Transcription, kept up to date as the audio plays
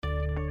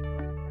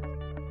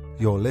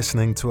You're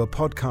listening to a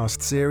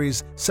podcast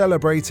series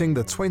celebrating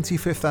the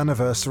 25th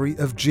anniversary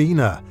of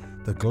GINA,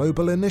 the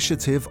global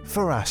initiative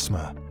for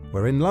asthma.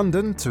 We're in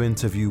London to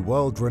interview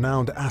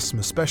world-renowned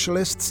asthma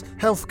specialists,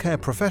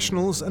 healthcare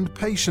professionals and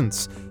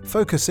patients,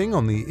 focusing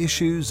on the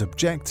issues,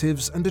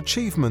 objectives and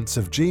achievements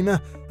of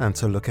GINA and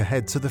to look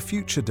ahead to the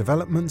future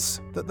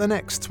developments that the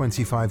next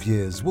 25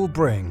 years will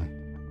bring.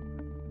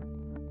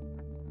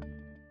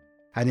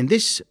 And in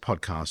this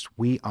podcast,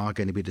 we are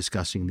going to be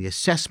discussing the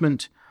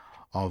assessment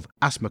of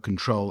asthma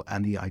control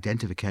and the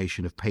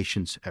identification of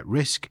patients at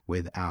risk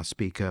with our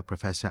speaker,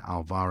 Professor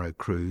Alvaro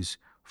Cruz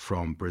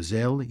from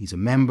Brazil. He's a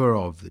member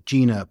of the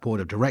GINA Board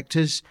of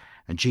Directors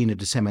and GINA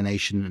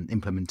Dissemination and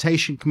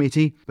Implementation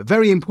Committee. But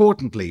very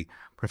importantly,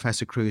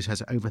 Professor Cruz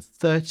has over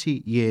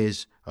 30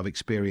 years of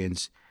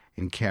experience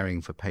in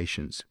caring for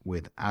patients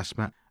with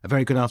asthma. A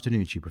very good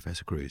afternoon to you,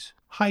 Professor Cruz.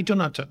 Hi,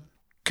 Jonathan.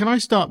 Can I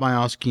start by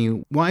asking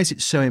you, why is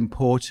it so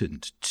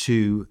important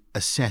to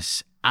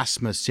assess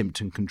asthma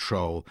symptom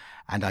control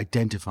and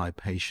identify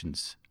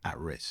patients at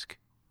risk?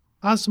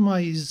 Asthma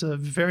is a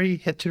very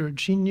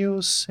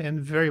heterogeneous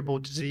and variable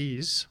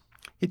disease.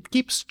 It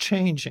keeps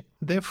changing.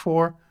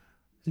 Therefore,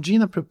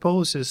 GINA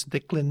proposes the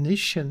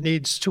clinician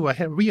needs to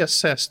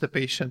reassess the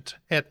patient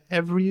at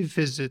every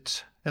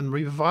visit and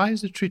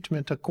revise the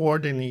treatment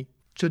accordingly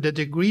to the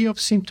degree of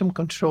symptom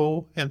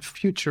control and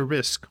future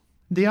risk.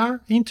 They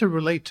are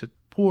interrelated.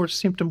 Poor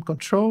symptom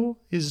control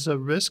is a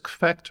risk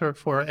factor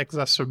for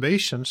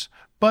exacerbations,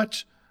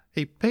 but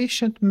a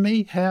patient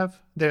may have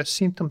their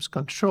symptoms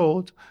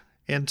controlled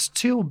and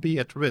still be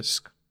at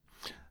risk.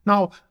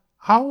 Now,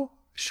 how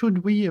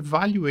should we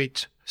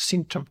evaluate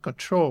symptom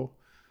control?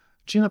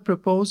 GINA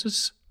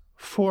proposes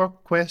 4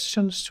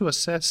 questions to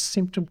assess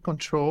symptom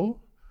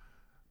control.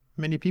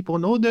 Many people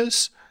know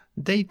this.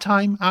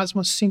 Daytime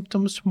asthma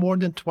symptoms more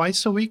than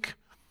twice a week.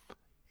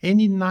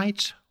 Any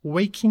night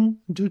waking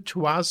due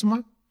to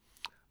asthma.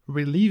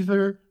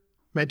 Reliever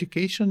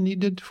medication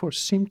needed for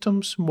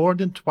symptoms more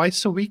than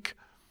twice a week.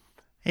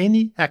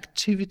 Any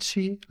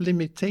activity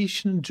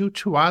limitation due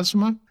to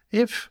asthma.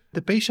 If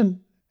the patient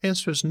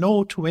answers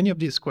no to any of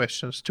these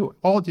questions, to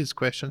all these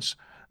questions,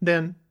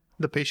 then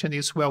the patient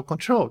is well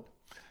controlled.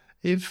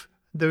 If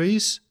there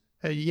is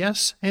a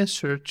yes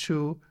answer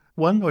to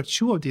 1 or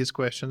 2 of these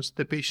questions,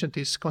 the patient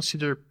is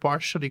considered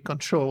partially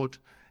controlled.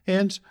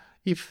 And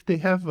if they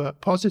have a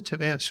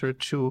positive answer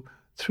to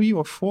 3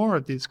 or 4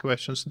 of these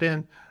questions,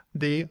 then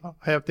they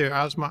have their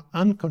asthma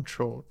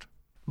uncontrolled.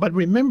 But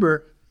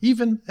remember,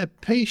 even a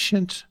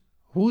patient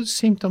whose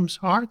symptoms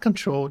are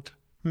controlled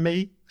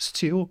may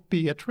still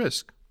be at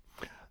risk.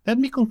 Let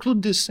me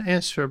conclude this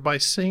answer by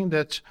saying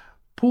that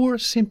poor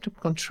symptom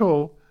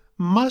control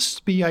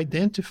must be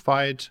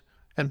identified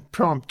and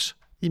prompt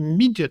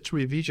immediate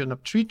revision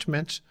of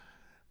treatment.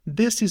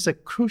 This is a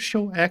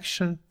crucial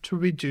action to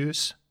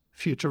reduce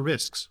future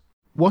risks.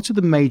 What are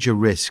the major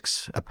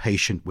risks a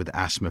patient with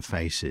asthma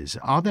faces?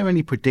 Are there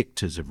any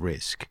predictors of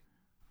risk?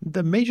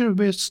 The major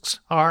risks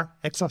are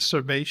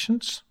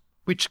exacerbations,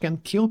 which can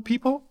kill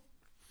people,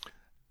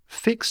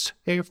 fixed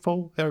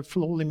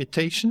airflow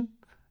limitation,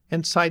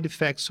 and side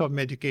effects of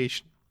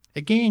medication.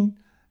 Again,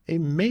 a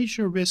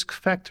major risk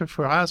factor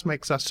for asthma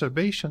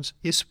exacerbations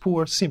is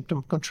poor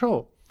symptom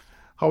control.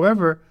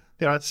 However,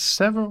 there are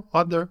several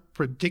other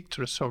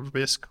predictors of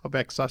risk of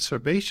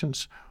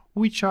exacerbations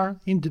which are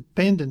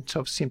independent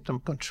of symptom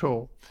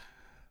control.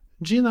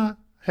 GINA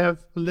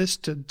have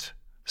listed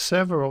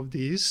several of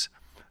these.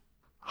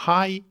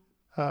 High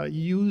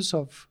use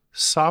of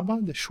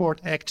SABA, the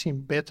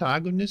short-acting beta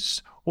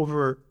agonists,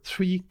 over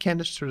 3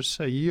 canisters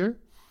a year,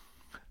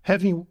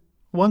 having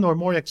 1 or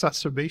more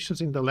exacerbations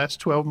in the last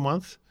 12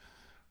 months,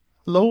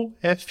 low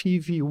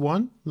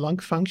FEV1, lung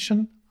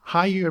function,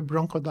 higher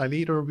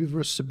bronchodilator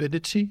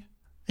reversibility,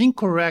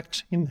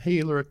 incorrect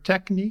inhaler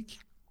technique,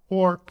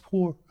 or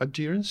poor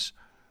adherence,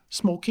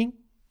 smoking,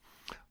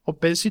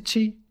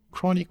 obesity,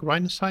 chronic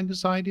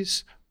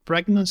rhinosinusitis,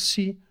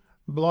 pregnancy,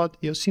 blood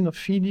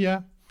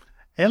eosinophilia,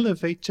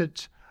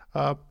 elevated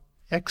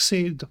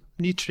exhaled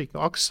nitric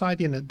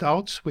oxide in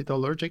adults with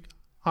allergic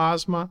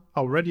asthma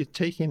already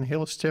taking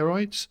inhaled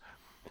steroids,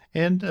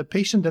 and a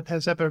patient that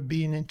has ever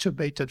been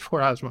intubated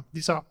for asthma.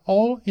 These are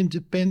all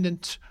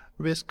independent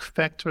risk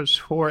factors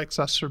for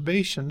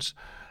exacerbations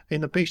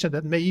in a patient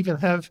that may even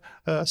have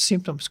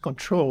symptoms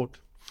controlled.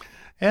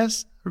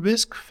 As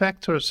risk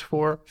factors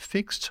for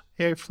fixed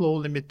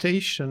airflow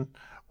limitation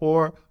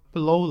or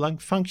low lung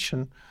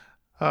function,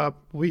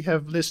 we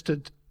have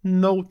listed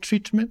no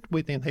treatment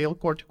with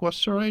inhaled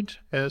corticosteroid,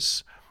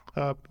 as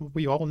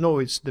we all know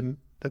is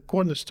the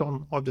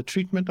cornerstone of the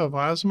treatment of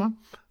asthma,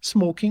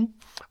 smoking,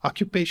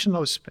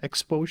 occupational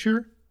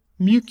exposure,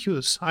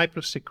 mucus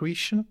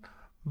hypersecretion,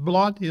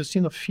 blood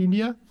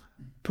eosinophilia,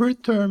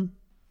 preterm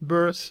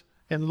birth,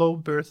 and low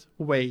birth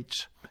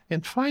weight.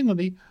 And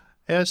finally,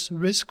 as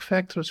risk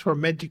factors for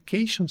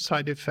medication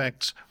side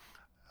effects,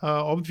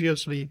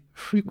 obviously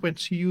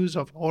frequent use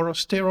of oral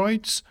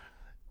steroids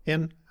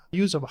and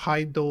use of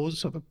high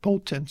dose of a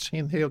potent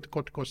inhaled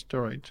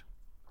corticosteroid.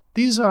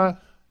 These are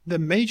the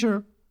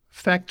major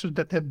factors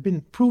that have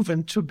been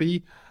proven to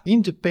be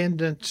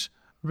independent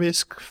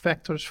risk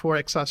factors for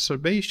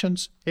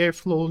exacerbations,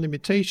 airflow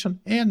limitation,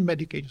 and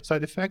medication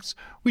side effects,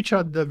 which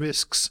are the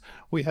risks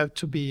we have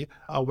to be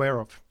aware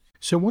of.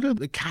 So what are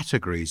the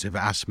categories of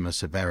asthma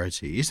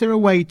severity? Is there a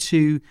way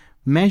to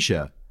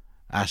measure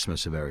asthma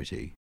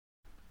severity?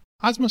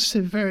 Asthma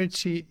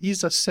severity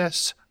is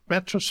assessed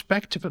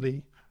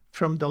retrospectively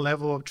from the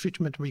level of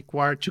treatment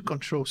required to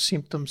control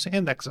symptoms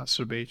and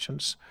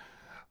exacerbations.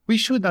 We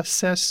should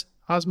assess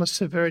asthma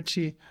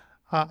severity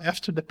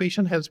after the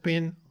patient has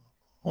been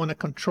on a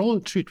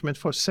controlled treatment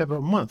for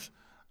several months.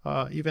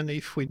 Even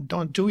if we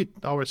don't do it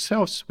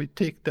ourselves, we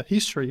take the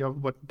history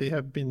of what they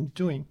have been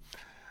doing.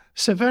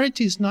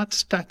 Severity is not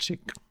static.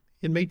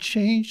 It may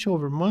change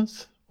over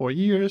months or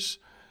years.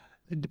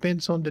 It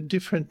depends on the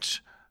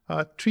different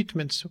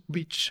treatments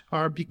which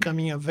are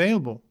becoming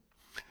available.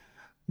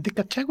 The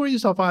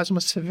categories of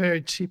asthma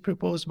severity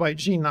proposed by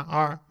GINA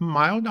are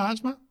mild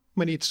asthma,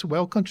 when it's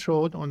well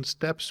controlled on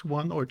steps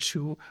 1 or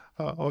 2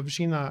 of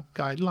GINA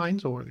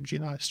guidelines or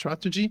GINA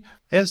strategy,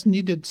 as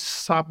needed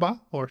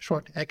SABA or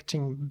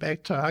short-acting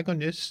beta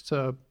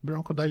agonist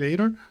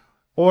bronchodilator,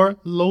 or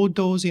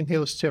low-dose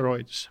inhaled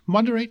steroids.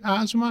 Moderate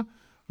asthma,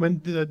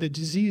 when the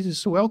disease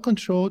is well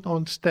controlled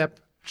on step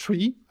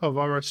 3 of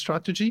our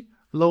strategy,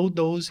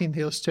 low-dose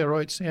inhaled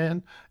steroids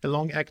and a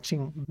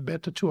long-acting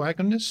beta-2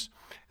 agonist.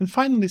 And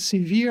finally,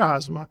 severe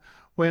asthma,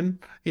 when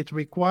it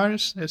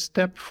requires a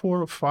step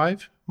 4 or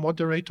 5,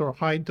 moderate or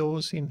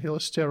high-dose inhaled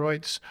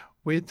steroids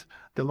with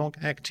the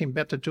long-acting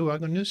beta-2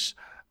 agonist,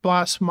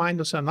 plus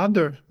minus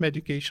another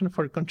medication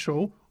for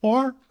control,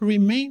 or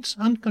remains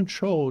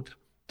uncontrolled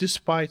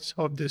despite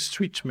of this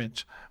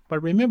treatment.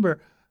 But remember,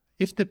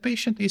 if the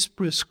patient is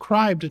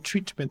prescribed a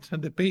treatment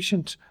and the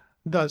patient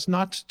does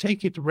not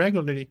take it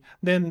regularly,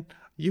 then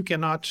you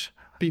cannot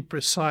be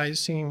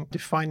precise in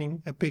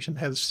defining a patient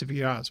has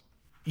severe asthma.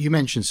 You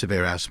mentioned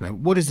severe asthma.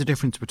 What is the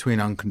difference between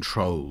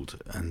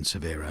uncontrolled and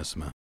severe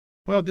asthma?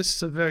 Well, this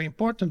is a very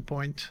important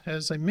point.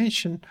 As I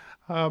mentioned,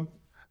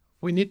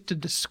 we need to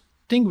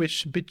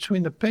distinguish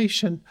between a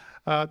patient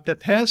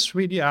that has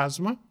really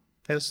asthma,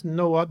 has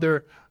no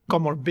other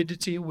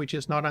comorbidity, which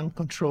is not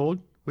uncontrolled,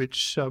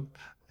 which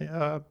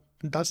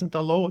doesn't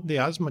allow the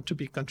asthma to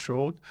be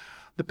controlled.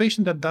 The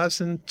patient that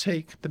doesn't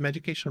take the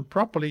medication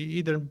properly,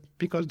 either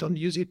because don't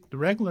use it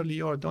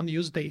regularly or don't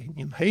use the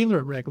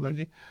inhaler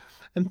regularly.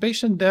 And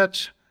patient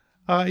that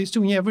is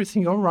doing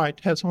everything all right,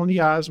 has only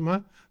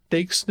asthma,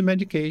 takes the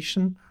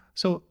medication.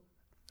 So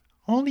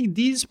only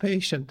these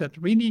patients that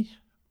really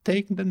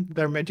take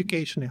their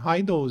medication in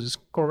high doses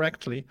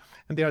correctly,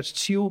 and they are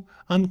still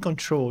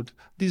uncontrolled,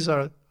 these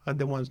are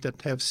the ones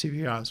that have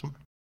severe asthma.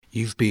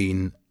 You've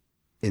been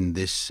in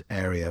this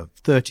area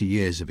 30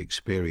 years of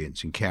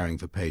experience in caring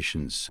for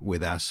patients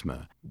with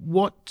asthma.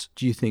 What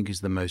do you think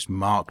is the most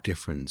marked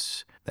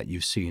difference that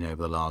you've seen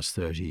over the last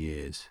 30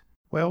 years?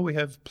 Well, we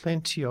have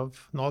plenty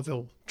of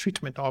novel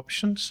treatment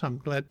options. I'm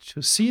glad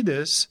to see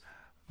this,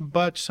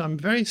 but I'm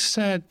very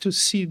sad to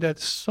see that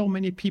so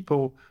many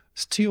people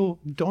still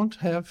don't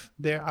have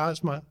their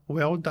asthma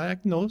well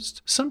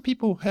diagnosed. Some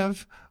people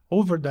have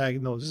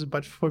overdiagnosis,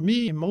 but for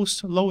me, in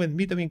most low and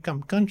middle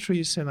income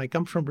countries, and I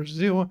come from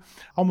Brazil,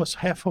 almost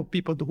half of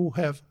people who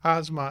have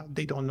asthma,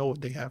 they don't know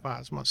they have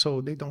asthma, so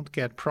they don't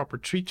get proper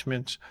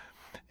treatment.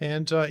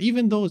 And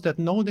even those that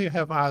know they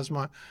have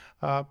asthma,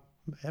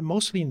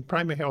 mostly in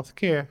primary health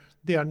care,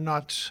 they are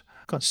not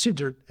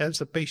considered as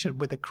a patient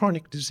with a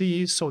chronic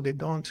disease, so they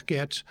don't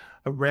get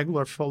a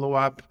regular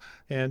follow-up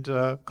and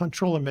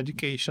control of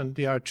medication.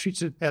 They are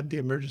treated at the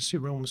emergency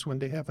rooms when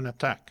they have an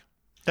attack.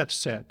 That's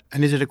sad.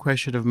 And is it a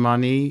question of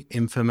money,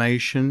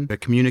 information, a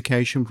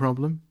communication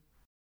problem?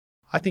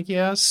 I think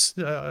yes,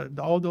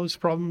 all those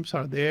problems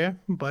are there,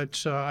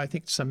 but I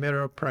think it's a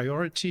matter of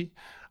priority.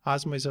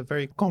 Asthma is a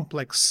very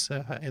complex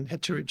and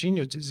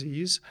heterogeneous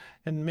disease,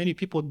 and many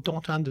people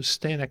don't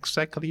understand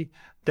exactly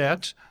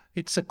that.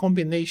 It's a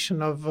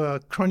combination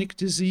of chronic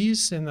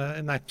disease and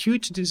an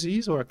acute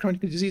disease, or a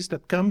chronic disease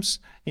that comes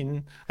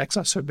in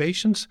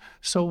exacerbations.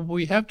 So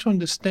we have to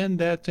understand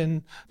that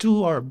and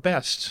do our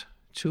best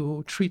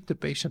to treat the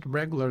patient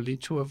regularly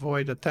to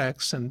avoid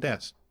attacks and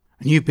deaths.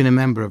 And you've been a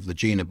member of the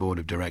GINA Board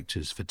of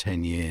Directors for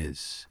 10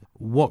 years.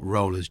 What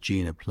role has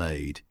GINA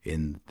played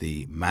in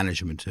the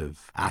management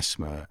of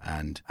asthma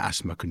and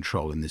asthma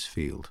control in this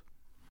field?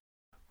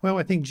 Well,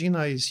 I think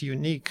GINA is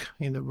unique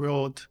in the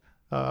world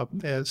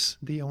as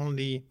the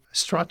only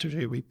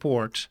strategy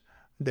report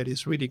that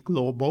is really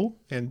global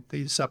and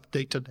is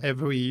updated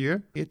every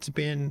year. It's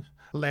been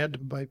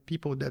led by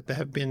people that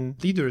have been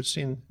leaders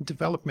in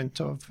development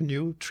of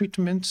new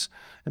treatments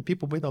and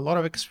people with a lot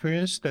of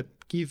experience that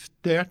give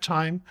their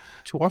time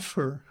to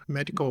offer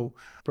medical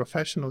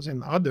professionals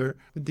and other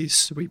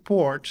this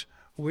report,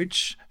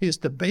 which is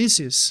the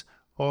basis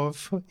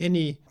of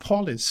any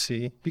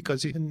policy,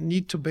 because you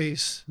need to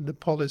base the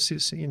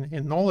policies in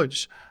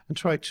knowledge and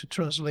try to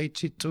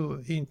translate it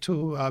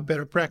into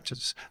better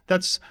practice.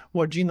 That's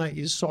what GINA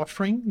is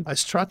offering, a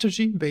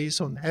strategy based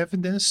on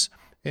evidence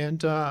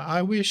And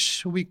I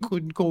wish we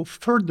could go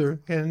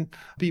further and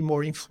be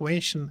more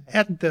influential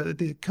at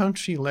the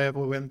country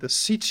level and the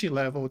city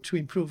level to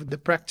improve the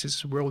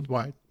practice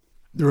worldwide.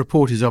 The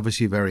report is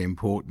obviously very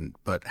important,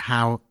 but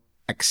how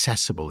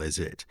accessible is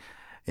it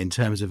in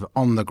terms of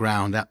on the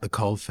ground at the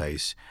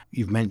coalface?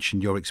 You've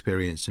mentioned your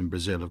experience in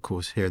Brazil. Of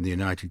course, here in the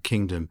United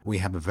Kingdom, we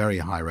have a very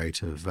high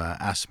rate of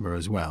asthma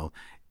as well.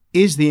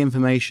 Is the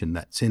information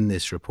that's in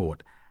this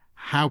report,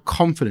 how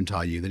confident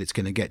are you that it's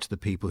going to get to the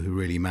people who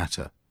really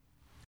matter?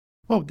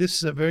 Well, this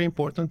is a very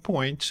important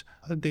point.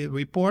 The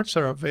reports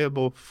are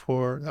available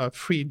for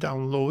free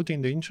download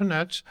in the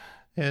internet,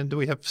 and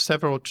we have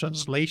several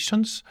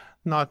translations,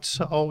 not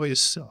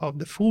always of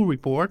the full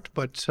report,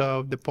 but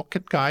of the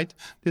pocket guide.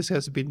 This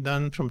has been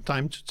done from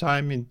time to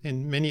time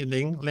in many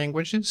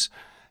languages,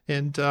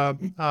 and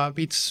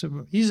it's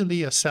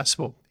easily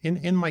accessible.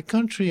 In my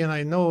country, and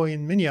I know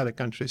in many other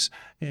countries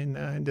in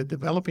the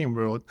developing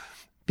world,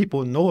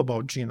 people know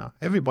about GINA.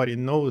 Everybody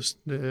knows,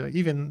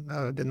 even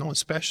the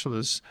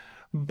non-specialists,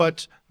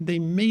 but they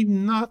may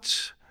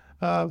not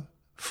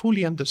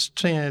fully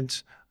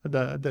understand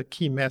the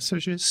key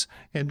messages.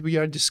 And we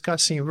are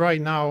discussing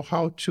right now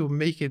how to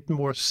make it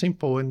more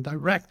simple and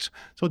direct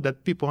so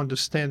that people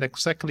understand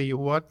exactly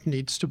what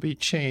needs to be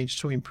changed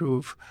to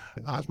improve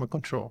asthma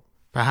control.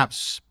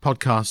 Perhaps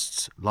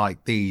podcasts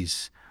like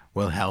these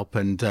will help.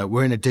 And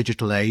we're in a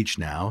digital age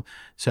now,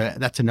 so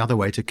that's another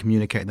way to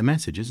communicate the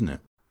message, isn't it?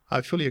 I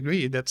fully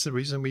agree. That's the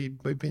reason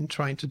we've been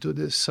trying to do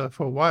this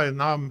for a while.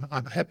 Now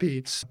I'm happy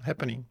it's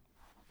happening.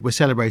 We're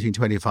celebrating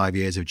 25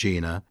 years of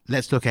GINA.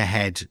 Let's look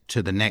ahead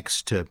to the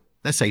next,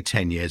 let's say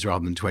 10 years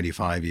rather than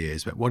 25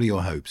 years. But what are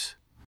your hopes?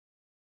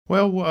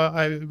 Well,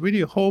 I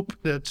really hope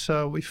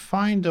that we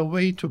find a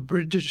way to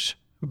bridge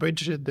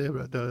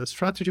the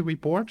strategy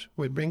report,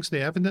 which brings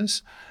the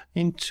evidence,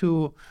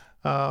 into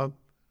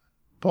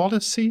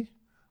policy,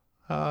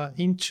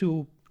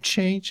 into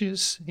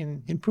changes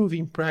in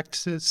improving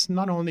practices,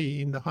 not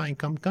only in the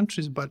high-income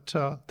countries, but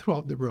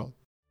throughout the world.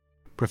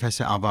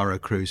 Professor Alvaro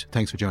Cruz,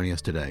 thanks for joining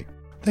us today.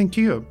 Thank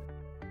you.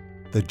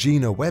 The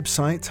GINA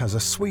website has a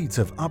suite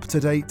of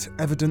up-to-date,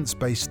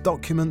 evidence-based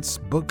documents,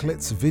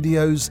 booklets,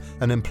 videos,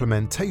 an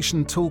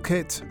implementation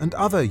toolkit, and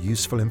other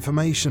useful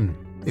information.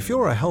 If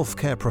you're a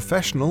healthcare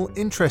professional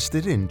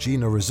interested in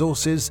GINA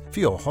resources for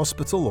your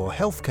hospital or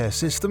healthcare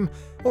system,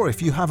 or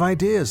if you have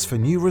ideas for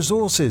new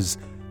resources,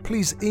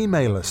 please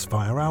email us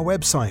via our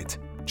website,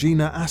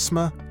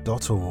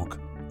 ginaasthma.org.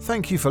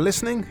 Thank you for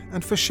listening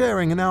and for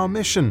sharing in our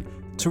mission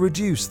to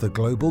reduce the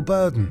global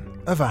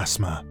burden of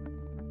asthma.